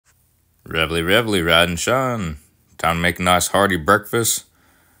Revelly, revelly, ride and shine. Time to make a nice hearty breakfast.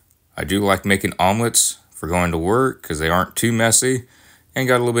 I do like making omelets for going to work because they aren't too messy. And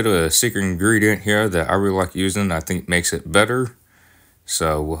got a little bit of a secret ingredient here that I really like using. I think makes it better.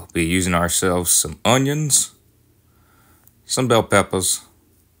 So we'll be using ourselves some onions, some bell peppers,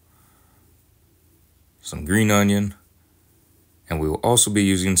 some green onion, and we will also be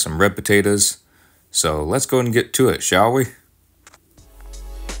using some red potatoes. So let's go and get to it, shall we?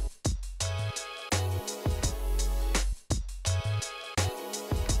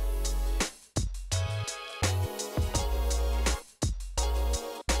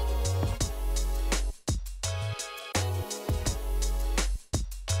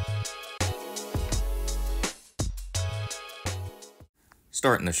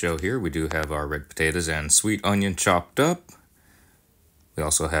 Starting the show here, we do have our red potatoes and sweet onion chopped up. We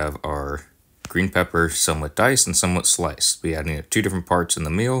also have our green pepper, somewhat diced and somewhat sliced. We adding 2 different parts in the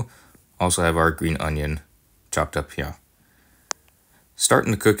meal. Also have our green onion chopped up here.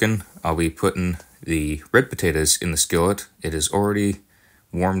 Starting the cooking, I'll be putting the red potatoes in the skillet. It is already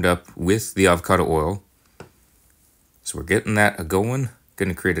warmed up with the avocado oil. So we're getting that going. Going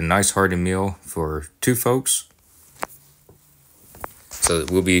to create a nice hearty meal for 2 folks. So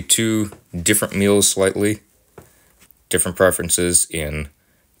it will be 2 different meals slightly. Different preferences in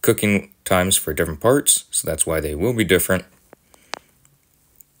cooking times for different parts. So that's why they will be different.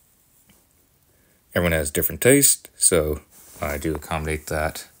 Everyone has different taste. So I do accommodate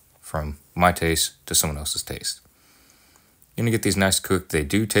that from my taste to someone else's taste. You're going to get these nice cooked. They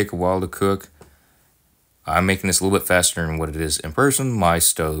do take a while to cook. I'm making this a little bit faster than what it is in person. My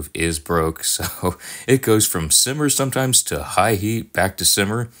stove is broke, so it goes from simmer sometimes to high heat, back to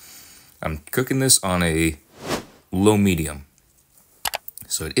simmer. I'm cooking this on a low medium.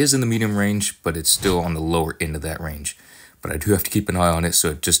 So it is in the medium range, but it's still on the lower end of that range. But I do have to keep an eye on it so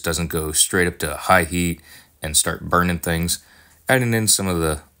it just doesn't go straight up to high heat and start burning things. Adding in some of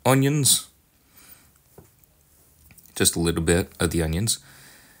the onions. Just a little bit of the onions.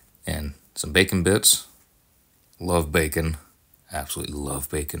 And some bacon bits. Love bacon. Absolutely love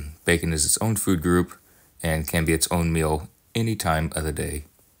bacon. Bacon is its own food group and can be its own meal any time of the day,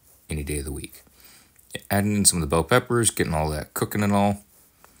 any day of the week. Adding in some of the bell peppers, getting all that cooking and all.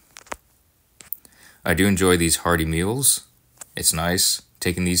 I do enjoy these hearty meals. It's nice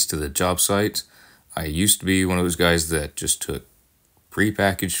taking these to the job site. I used to be one of those guys that just took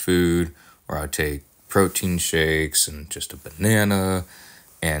prepackaged food, or I'd take protein shakes and just a banana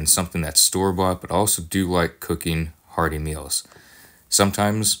and something that's store-bought, but I also do like cooking hearty meals.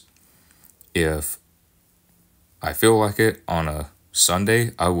 Sometimes, if I feel like it on a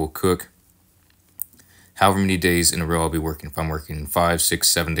Sunday, I will cook however many days in a row I'll be working. If I'm working 5, 6,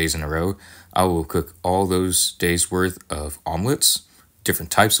 7 days in a row, I will cook all those days worth of omelets,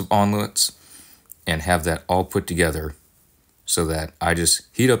 different types of omelets, and have that all put together so that I just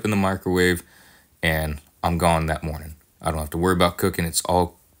heat up in the microwave and I'm gone that morning. I don't have to worry about cooking. It's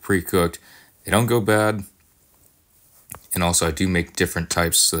all pre-cooked. They don't go bad. And also I do make different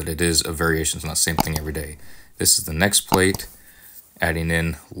types so that it is a variation. It's not the same thing every day. This is the next plate. Adding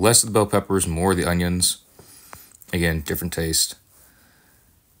in less of the bell peppers, more of the onions. Again, different taste.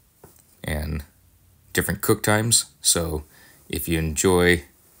 And different cook times. So if you enjoy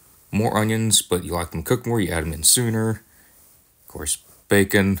more onions, but you like them cooked more, you add them in sooner. Of course,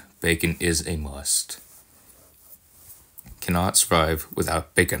 bacon. Bacon is a must. Cannot survive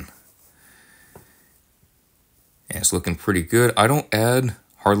without bacon. And it's looking pretty good. I don't add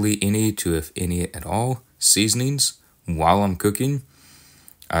hardly any to, if any at all, seasonings while I'm cooking.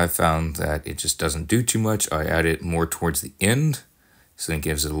 I found that it just doesn't do too much. I add it more towards the end, so it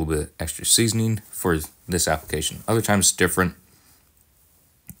gives it a little bit extra seasoning for this application. Other times it's different.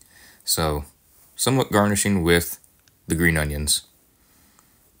 So, somewhat garnishing with the green onions.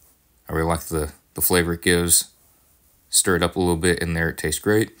 I really like the flavor it gives. Stir it up a little bit in there, it tastes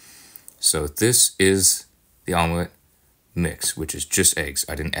great. So this is the omelet mix, which is just eggs.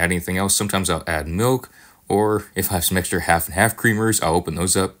 I didn't add anything else. Sometimes I'll add milk, or if I have some extra half and half creamers, I'll open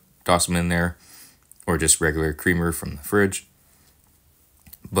those up, toss them in there, or just regular creamer from the fridge.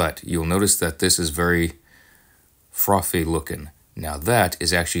 But you'll notice that this is very frothy looking. Now that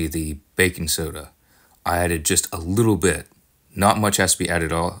is actually the baking soda. I added just a little bit. Not much has to be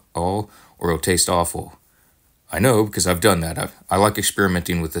added all or it'll taste awful. I know because I've done that. I like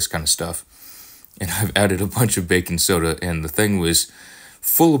experimenting with this kind of stuff. And I've added a bunch of baking soda and the thing was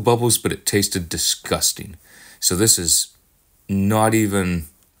full of bubbles, but it tasted disgusting. So this is not even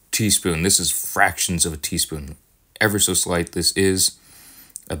teaspoon. This is fractions of a teaspoon. Ever so slight. This is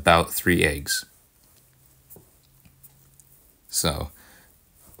about 3 eggs. So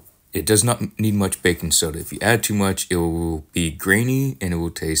It does not need much baking soda. If you add too much, it will be grainy and it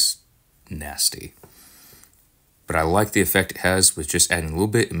will taste nasty. But I like the effect it has with just adding a little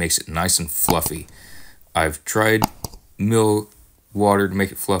bit. It makes it nice and fluffy. I've tried milk, water to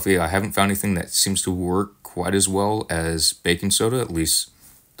make it fluffy. I haven't found anything that seems to work quite as well as baking soda, at least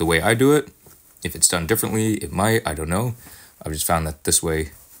the way I do it. If it's done differently, it might. I don't know. I've just found that this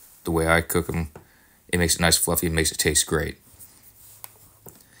way, the way I cook them, it makes it nice, fluffy, and makes it taste great.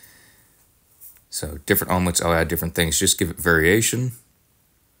 So different omelets, I'll add different things. Just give it variation.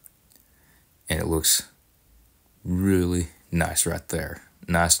 And it looks really nice right there.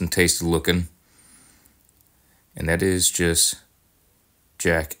 Nice and tasty looking. And that is just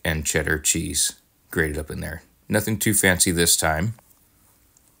Jack and cheddar cheese grated up in there. Nothing too fancy this time.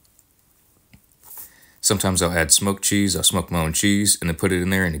 Sometimes I'll add smoked cheese. I'll smoke my own cheese and then put it in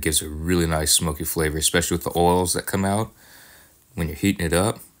there, and it gives a really nice smoky flavor, especially with the oils that come out when you're heating it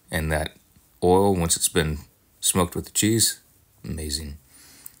up. And that oil, once it's been smoked with the cheese, amazing.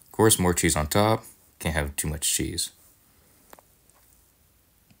 Of course, more cheese on top. Can't have too much cheese.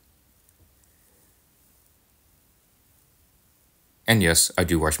 And yes, I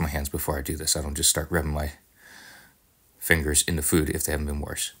do wash my hands before I do this. I don't just start rubbing my fingers in the food if they haven't been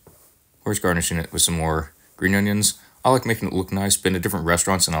washed. Of course, garnishing it with some more green onions. I like making it look nice. Been to different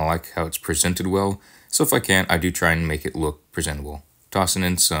restaurants and I like how it's presented well. So if I can, I do try and make it look presentable. Tossing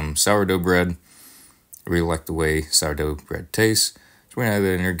in some sourdough bread. I really like the way sourdough bread tastes. So when I add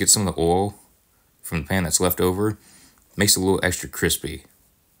that in there, get some of the oil from the pan that's left over. Makes it a little extra crispy.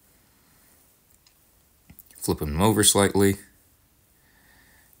 Flipping them over slightly.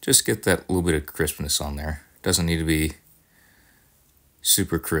 Just get that little bit of crispness on there. Doesn't need to be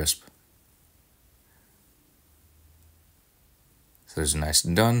super crisp. So there's nice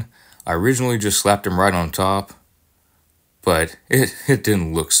and done. I originally just slapped them right on top, but it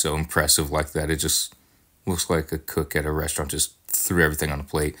didn't look so impressive like that. It just looks like a cook at a restaurant just threw everything on a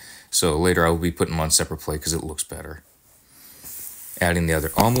plate. So later I will be putting them on a separate plate because it looks better. Adding the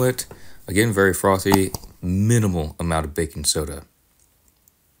other omelet. Again, very frothy, minimal amount of baking soda.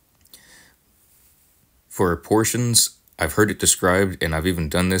 For portions, I've heard it described, and I've even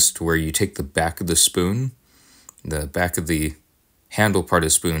done this, to where you take the back of the spoon, the back of the handle part of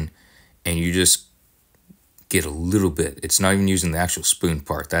the spoon, and you just get a little bit. It's not even using the actual spoon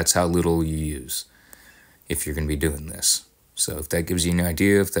part. That's how little you use if you're going to be doing this. So if that gives you an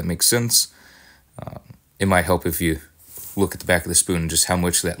idea, if that makes sense, it might help if you look at the back of the spoon and just how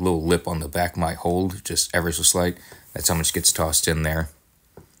much that little lip on the back might hold, just ever so slight. That's how much gets tossed in there.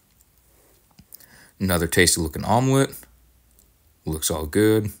 Another tasty looking omelet. Looks all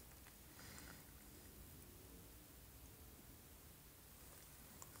good.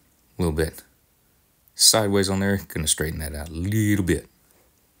 A little bit sideways on there. Gonna straighten that out a little bit.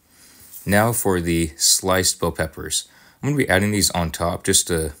 Now for the sliced bell peppers. I'm gonna be adding these on top just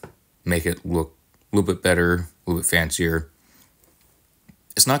to make it look a little bit better, a little bit fancier.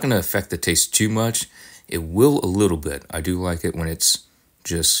 It's not gonna affect the taste too much. It will a little bit. I do like it when it's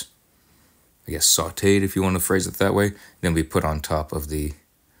just, I guess, sauteed, if you want to phrase it that way, then be put on top of the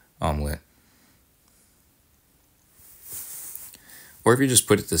omelet. Or if you just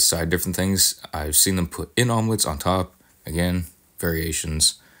put it to the side, different things. I've seen them put in omelets on top. Again,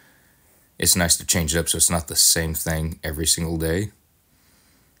 variations. It's nice to change it up so it's not the same thing every single day.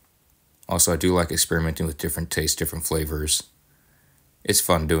 Also, I do like experimenting with different tastes, different flavors. It's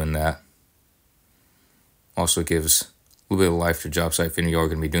fun doing that. Also gives a little bit of life to job site if any of y'all are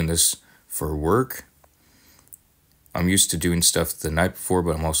going to be doing this for work. I'm used to doing stuff the night before,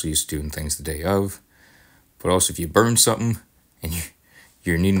 but I'm also used to doing things the day of. But also, if you burn something and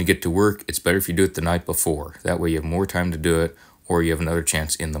you're needing to get to work, it's better if you do it the night before. That way you have more time to do it, or you have another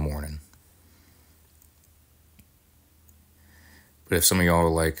chance in the morning. But if some of y'all are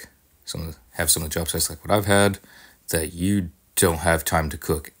like, have some of the job sites like what I've had, that you don't have time to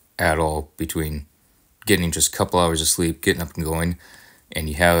cook at all between getting just a couple hours of sleep, getting up and going, and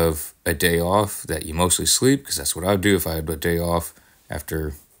you have a day off that you mostly sleep, because that's what I would do if I had a day off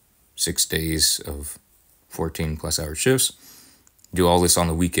after 6 days of 14 plus hour shifts, do all this on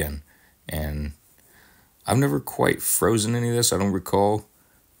the weekend. And I've never quite frozen any of this, I don't recall,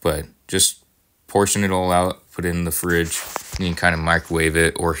 but just portion it all out, put it in the fridge, and you can kind of microwave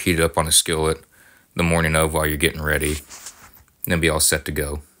it or heat it up on a skillet the morning of while you're getting ready, and then be all set to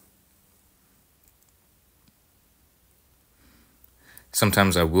go.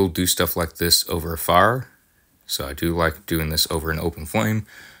 Sometimes I will do stuff like this over a fire, so I do like doing this over an open flame.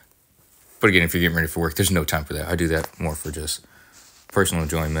 But again, if you're getting ready for work, there's no time for that. I do that more for just personal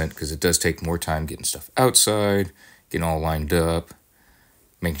enjoyment, because it does take more time getting stuff outside, getting all lined up.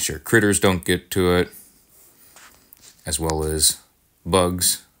 making sure critters don't get to it, as well as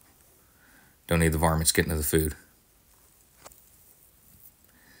bugs. Don't need the varmints getting to the food.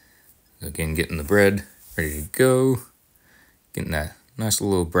 Again, getting the bread ready to go. Getting that nice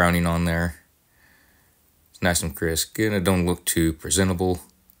little browning on there. It's nice and crisp. Again, it don't look too presentable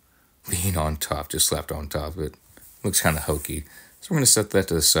being on top, just slapped on top. It looks kind of hokey. So we're going to set that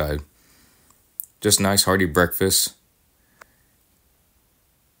to the side. Just nice hearty breakfast.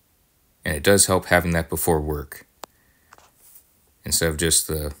 And it does help having that before work, instead of just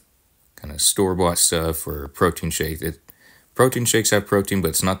the kind of store-bought stuff or protein shake. Protein shakes have protein, but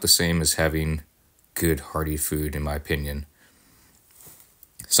it's not the same as having good hearty food, in my opinion.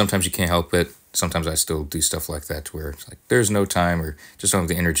 Sometimes you can't help it. Sometimes I still do stuff like that, to where it's like there's no time or just don't have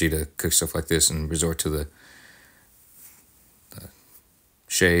the energy to cook stuff like this and resort to the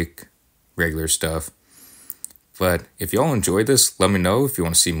shake, regular stuff. But if y'all enjoyed this, let me know. If you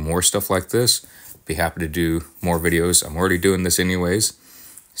want to see more stuff like this, be happy to do more videos. I'm already doing this anyways.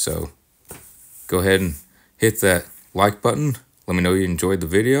 So go ahead and hit that like button. Let me know you enjoyed the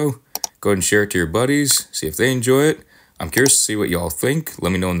video. Go ahead and share it to your buddies. See if they enjoy it. I'm curious to see what y'all think.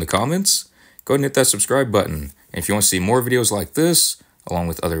 Let me know in the comments. Go ahead and hit that subscribe button. And if you want to see more videos like this, along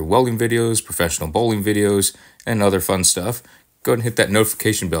with other welding videos, professional bowling videos, and other fun stuff, go ahead and hit that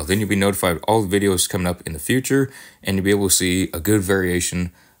notification bell. Then you'll be notified of all the videos coming up in the future, and you'll be able to see a good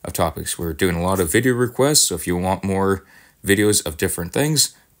variation of topics. We're doing a lot of video requests, so if you want more videos of different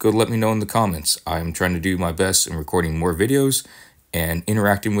things, go let me know in the comments. I'm trying to do my best in recording more videos and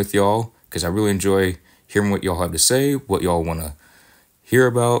interacting with y'all, because I really enjoy hearing what y'all have to say, what y'all want to hear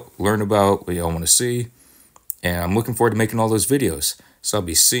about, learn about, what y'all want to see. And I'm looking forward to making all those videos. So I'll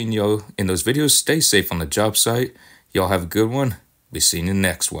be seeing y'all in those videos. Stay safe on the job site. Y'all have a good one. Be seeing you in the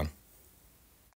next one.